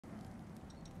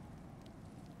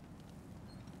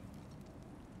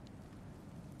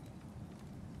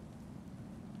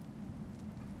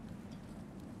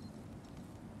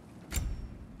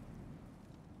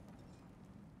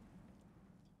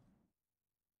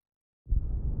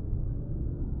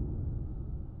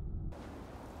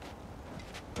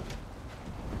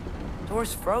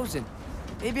Thor's frozen.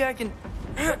 Maybe I can...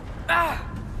 Ah!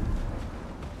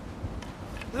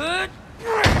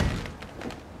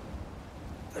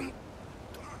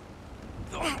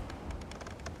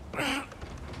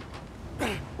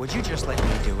 Would you just let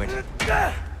me do it?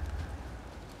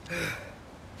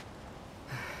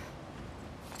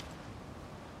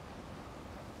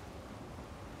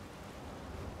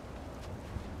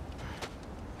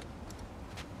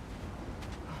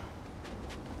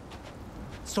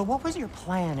 So what was your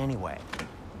plan anyway?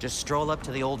 Just stroll up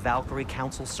to the old Valkyrie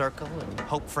Council Circle and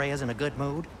hope Freya's in a good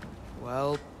mood?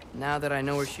 Well, now that I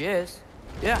know where she is,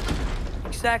 yeah,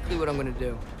 exactly what I'm gonna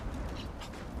do.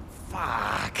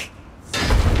 Fuck.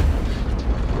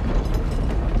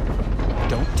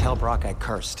 Don't tell Brok I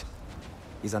cursed.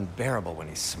 He's unbearable when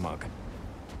he's smug.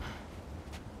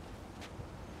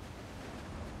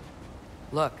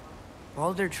 Look,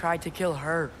 Baldur tried to kill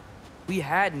her. We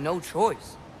had no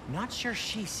choice. Not sure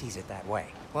she sees it that way.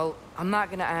 Well, I'm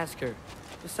not gonna ask her.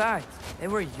 Besides, they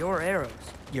were your arrows.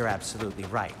 You're absolutely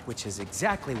right, which is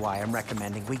exactly why I'm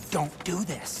recommending we don't do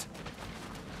this.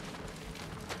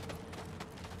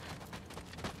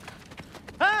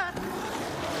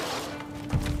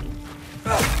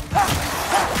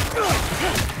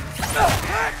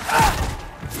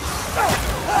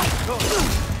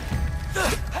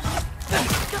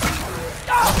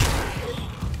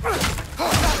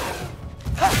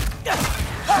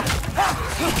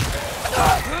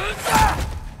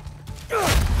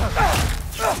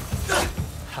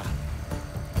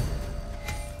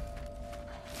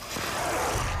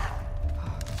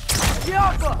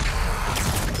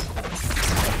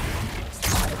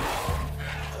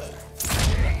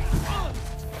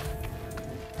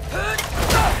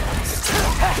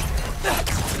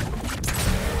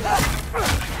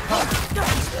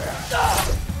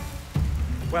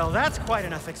 Well, that's quite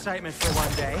enough excitement for one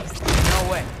day.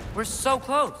 No way. We're so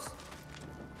close.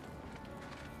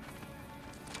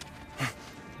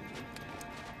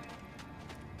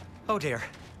 Oh dear.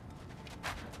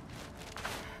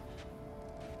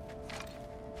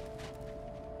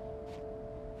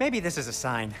 Maybe this is a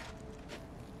sign.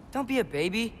 Don't be a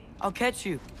baby. I'll catch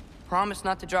you. Promise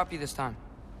not to drop you this time.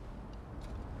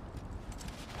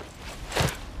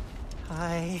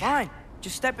 Fine.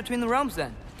 Just step between the realms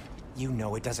then. You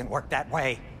know it doesn't work that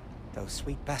way. Though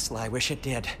sweet Bessel, I wish it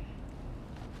did.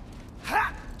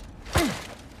 Ha!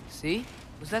 See?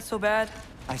 Was that so bad?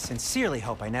 I sincerely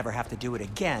hope I never have to do it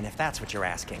again, if that's what you're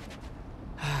asking.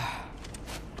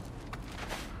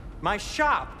 My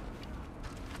shop!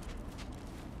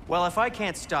 Well, if I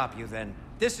can't stop you, then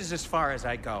this is as far as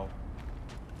I go.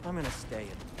 I'm gonna stay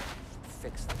and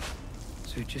fix this.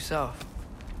 Suit yourself.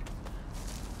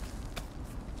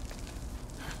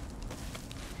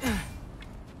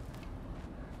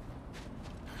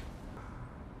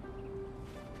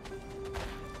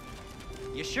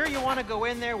 You sure you want to go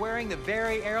in there wearing the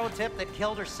very arrow tip that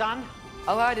killed her son?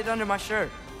 I'll hide it under my shirt.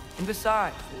 And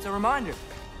besides, it's a reminder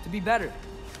to be better.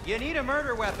 You need a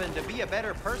murder weapon to be a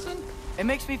better person? It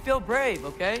makes me feel brave,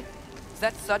 okay? Is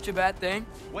that such a bad thing?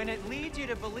 When it leads you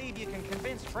to believe you can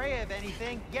convince Freya of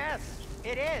anything, yes,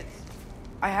 it is.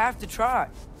 I have to try.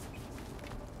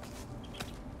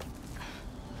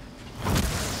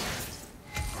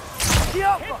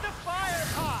 Hit the fire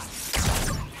pot!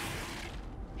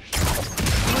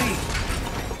 Please.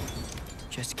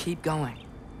 Just keep going.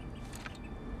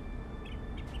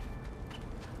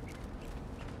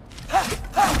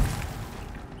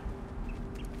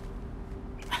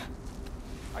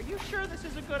 Are you sure this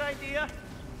is a good idea?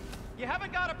 You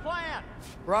haven't got a plan.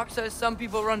 Brok says some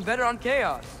people run better on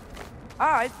chaos.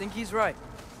 I think he's right.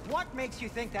 What makes you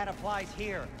think that applies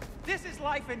here? This is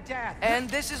life and death. And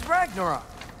this is Ragnarok.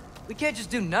 We can't just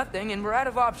do nothing, and we're out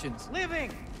of options.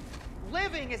 Living!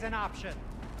 Living is an option.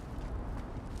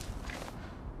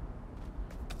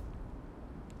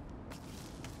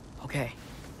 Okay,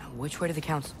 now which way to the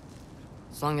council?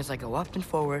 As long as I go up and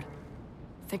forward,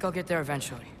 I think I'll get there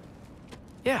eventually.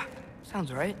 Yeah,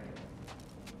 sounds right.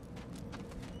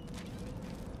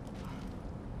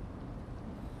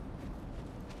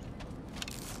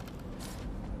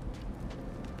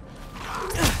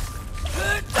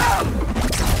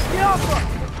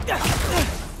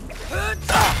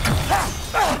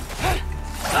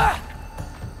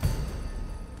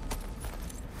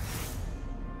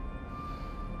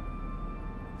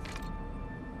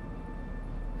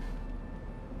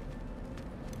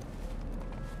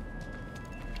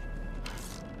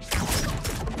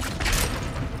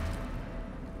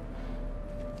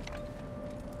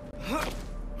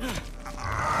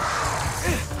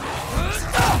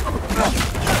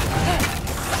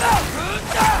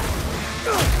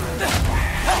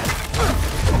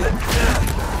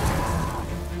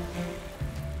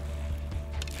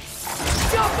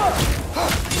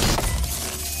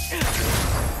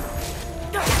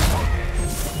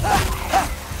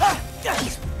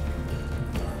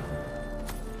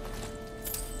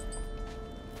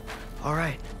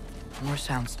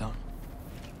 soundstone.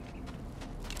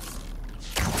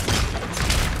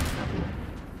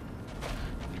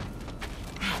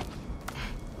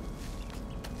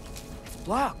 It's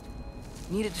blocked.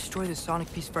 Need to destroy the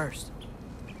sonic piece first.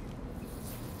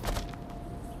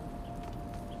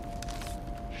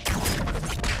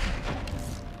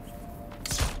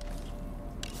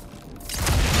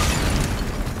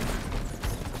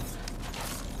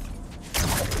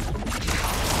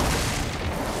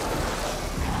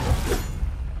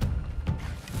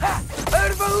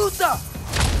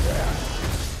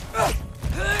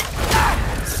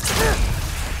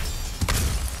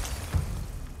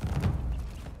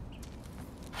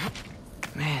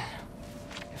 Man,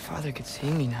 if Father could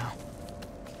see me now,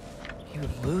 he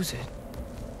would lose it.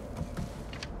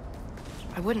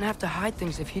 I wouldn't have to hide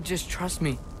things if he'd just trust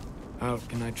me. How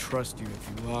can I trust you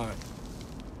if you lie?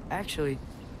 Actually,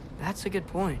 that's a good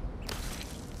point.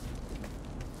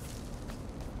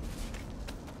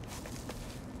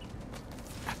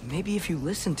 Maybe if you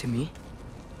listen to me.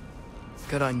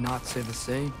 Could I not say the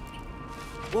same?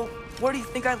 Well, where do you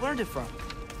think I learned it from?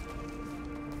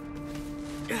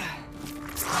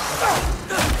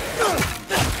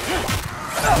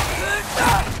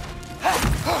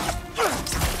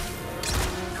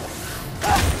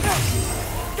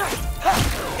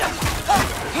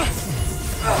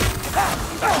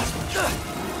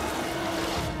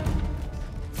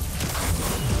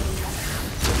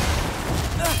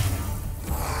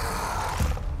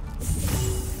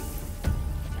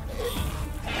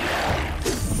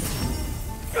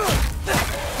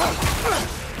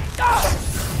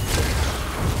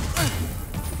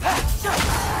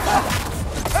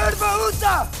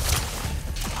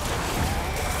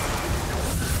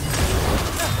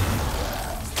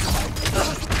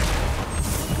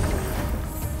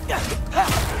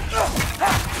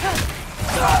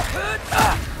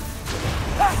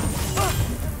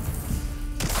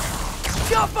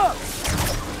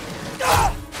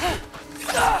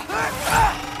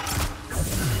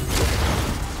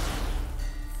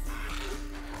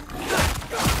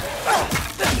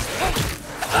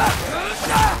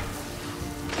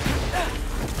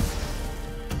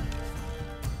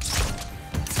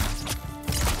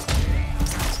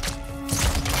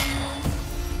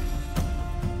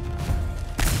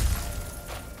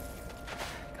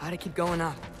 Gotta keep going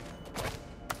up.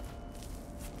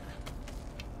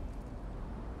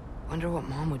 Wonder what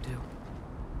Mom would do.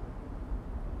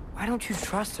 Why don't you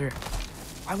trust her?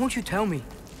 Why won't you tell me?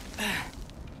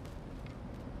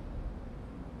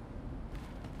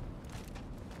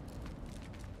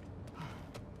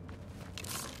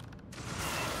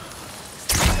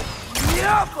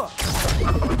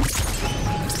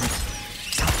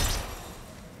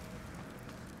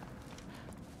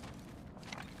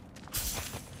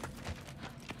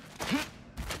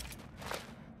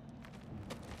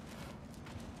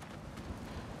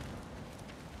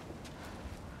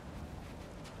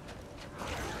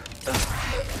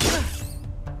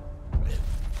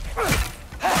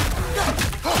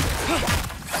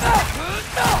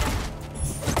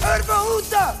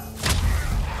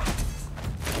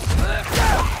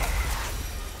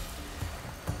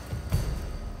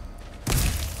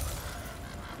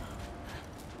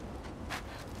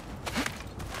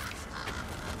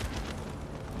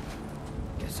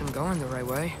 I'm going the right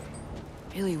way.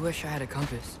 Really wish I had a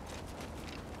compass.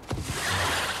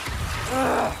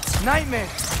 Ugh, nightmare!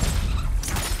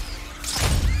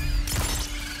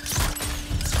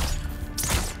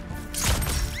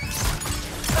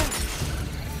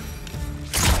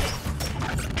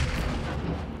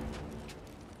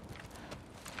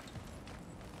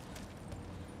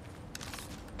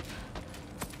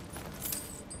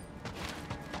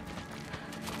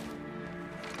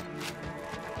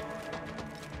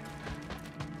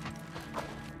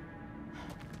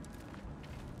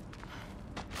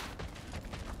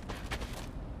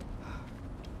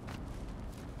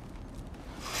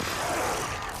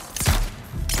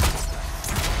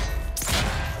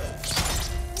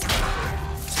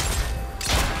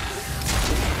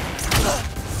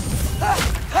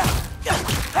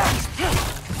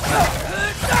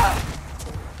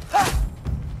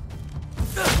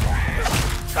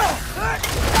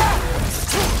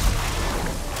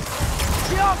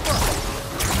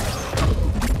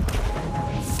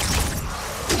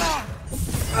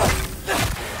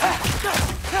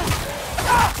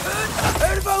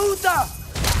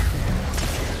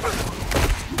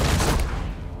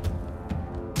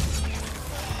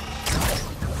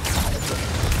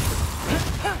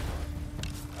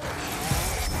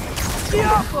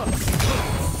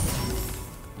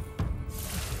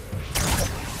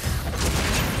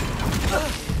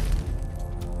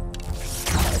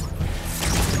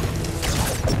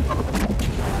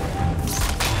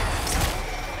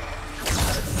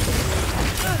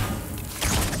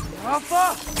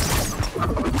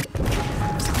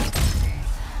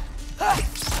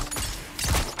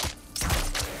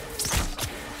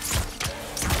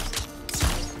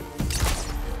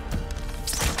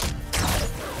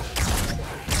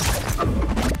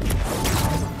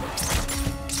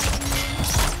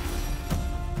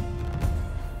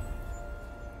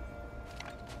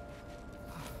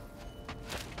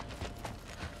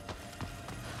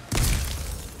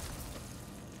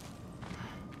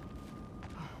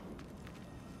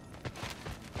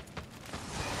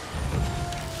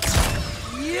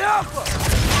 Alpha!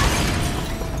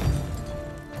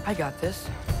 I got this,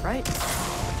 right?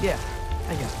 Yeah,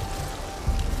 I got it.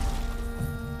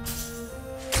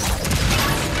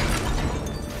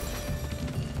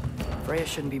 Freya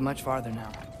shouldn't be much farther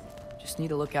now. Just need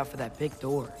to look out for that big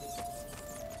door.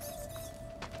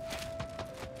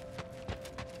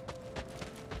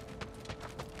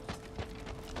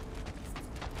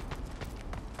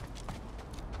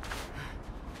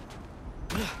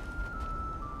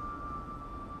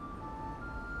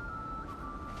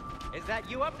 Is that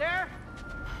you up there?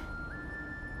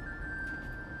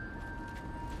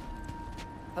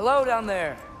 Hello down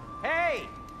there. Hey!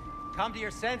 Come to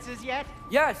your senses yet?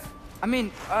 Yes, I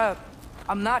mean,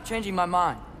 I'm not changing my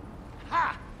mind.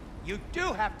 Ha! You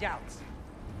do have doubts.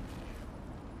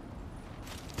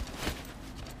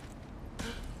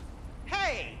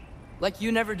 Hey! Like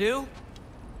you never do?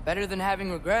 Better than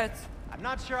having regrets. I'm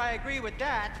not sure I agree with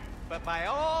that, but by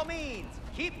all means,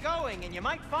 keep going and you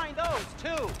might find those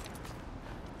too.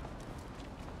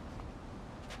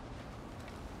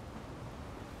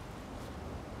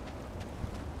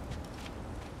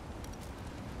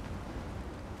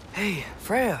 Hey,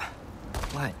 Freya.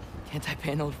 What? Can't I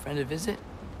pay an old friend a visit?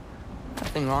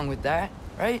 Nothing wrong with that,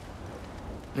 right?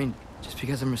 I mean, just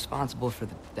because I'm responsible for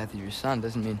the death of your son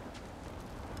doesn't mean...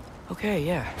 Okay,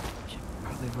 yeah. Should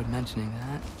probably avoid mentioning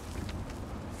that.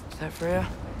 Is that Freya?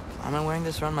 Why am I wearing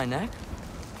this around my neck?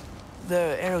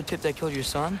 The arrow tip that killed your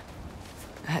son?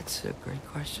 That's a great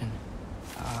question.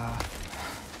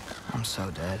 I'm so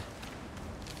dead.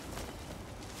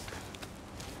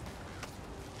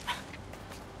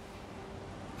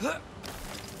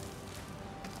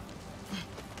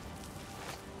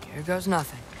 Here goes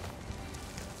nothing.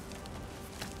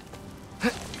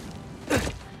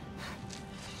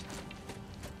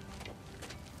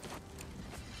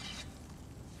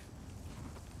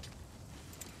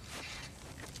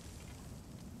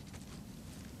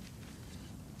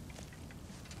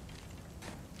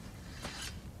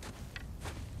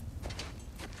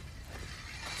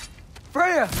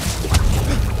 Freya!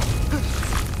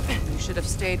 You should have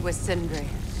stayed with Sindri.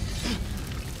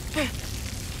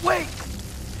 Wait!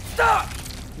 Stop!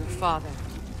 Your father.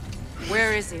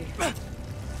 Where is he?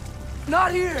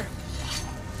 Not here!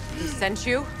 He sent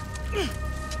you?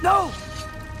 No!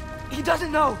 He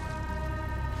doesn't know!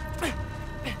 You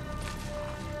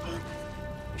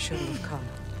shouldn't have come.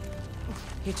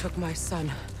 He took my son.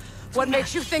 What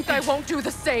makes you think I won't do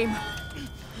the same?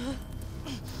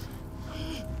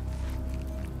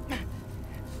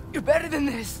 You're better than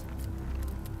this!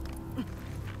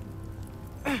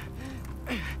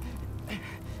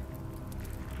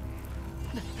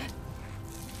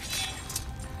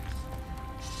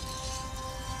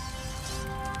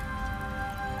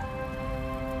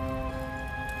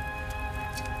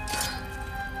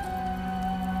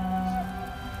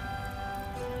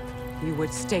 You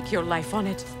would stake your life on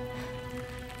it?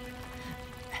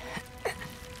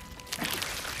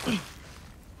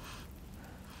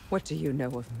 What do you know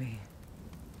of me?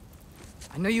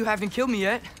 I know you haven't killed me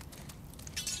yet.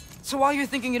 So while you're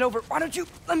thinking it over, why don't you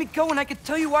let me go and I can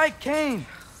tell you why I came?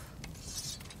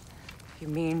 You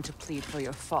mean to plead for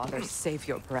your father, save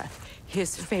your breath.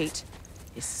 His fate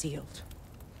is sealed.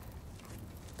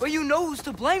 But you know who's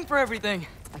to blame for everything.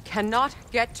 I cannot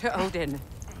get to Odin.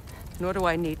 Nor do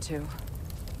I need to.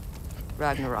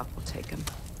 Ragnarok will take him.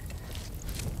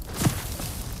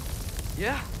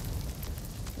 Yeah?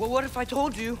 Well, what if I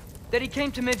told you that he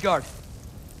came to Midgard?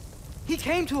 He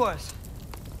came to us.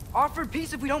 Offered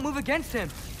peace if we don't move against him.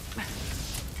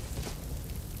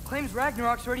 Claims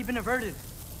Ragnarok's already been averted.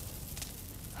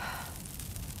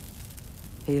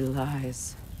 He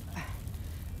lies.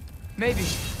 Maybe.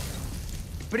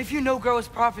 But if you know Groa's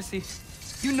prophecy,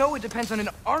 you know it depends on an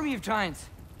army of giants.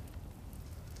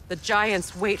 The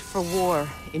giants wait for war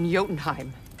in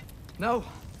Jotunheim. No.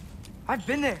 I've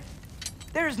been there.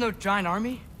 There is no giant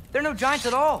army. There are no giants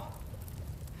at all.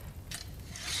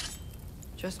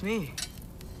 Just me.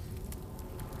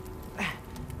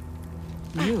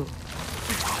 You?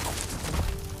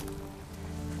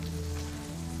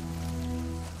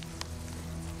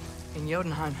 In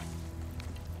Jotunheim,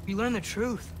 we learn the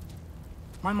truth.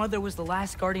 My mother was the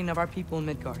last guardian of our people in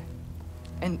Midgard.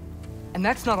 And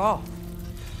that's not all.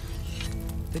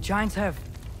 The giants have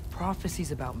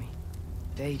prophecies about me.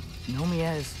 They know me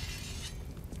as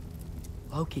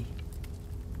Loki.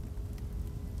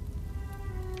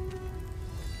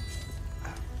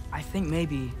 I think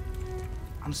maybe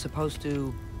I'm supposed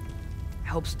to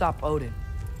help stop Odin,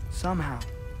 somehow.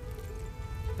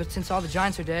 But since all the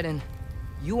giants are dead and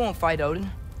you won't fight Odin,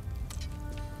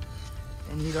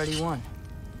 then you'd already won.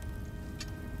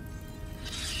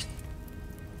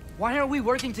 Why aren't we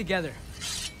working together?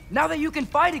 Now that you can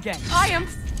fight again! I am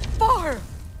far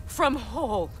from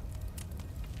whole.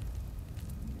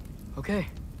 Okay.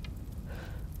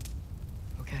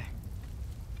 Okay.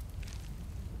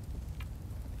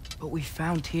 But we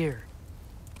found Tyr.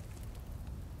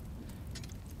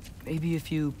 Maybe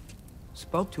if you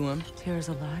spoke to him... Tyr's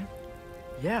alive?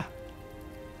 Yeah.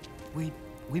 We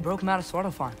broke him out of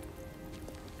Svartalfheim.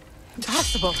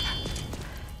 Impossible.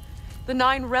 The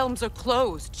 9 realms are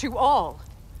closed to all.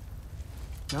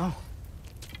 No.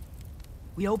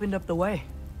 We opened up the way.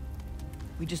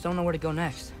 We just don't know where to go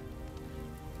next.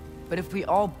 But if we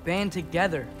all band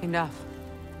together... Enough.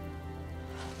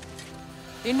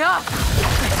 Enough!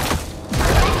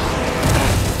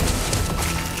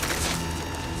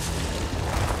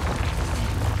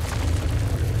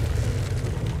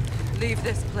 Leave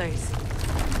this place.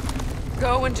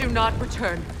 Go and do not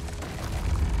return.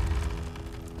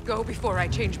 Go before I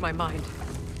change my mind.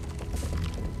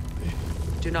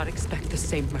 Do not expect the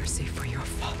same mercy for your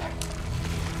father.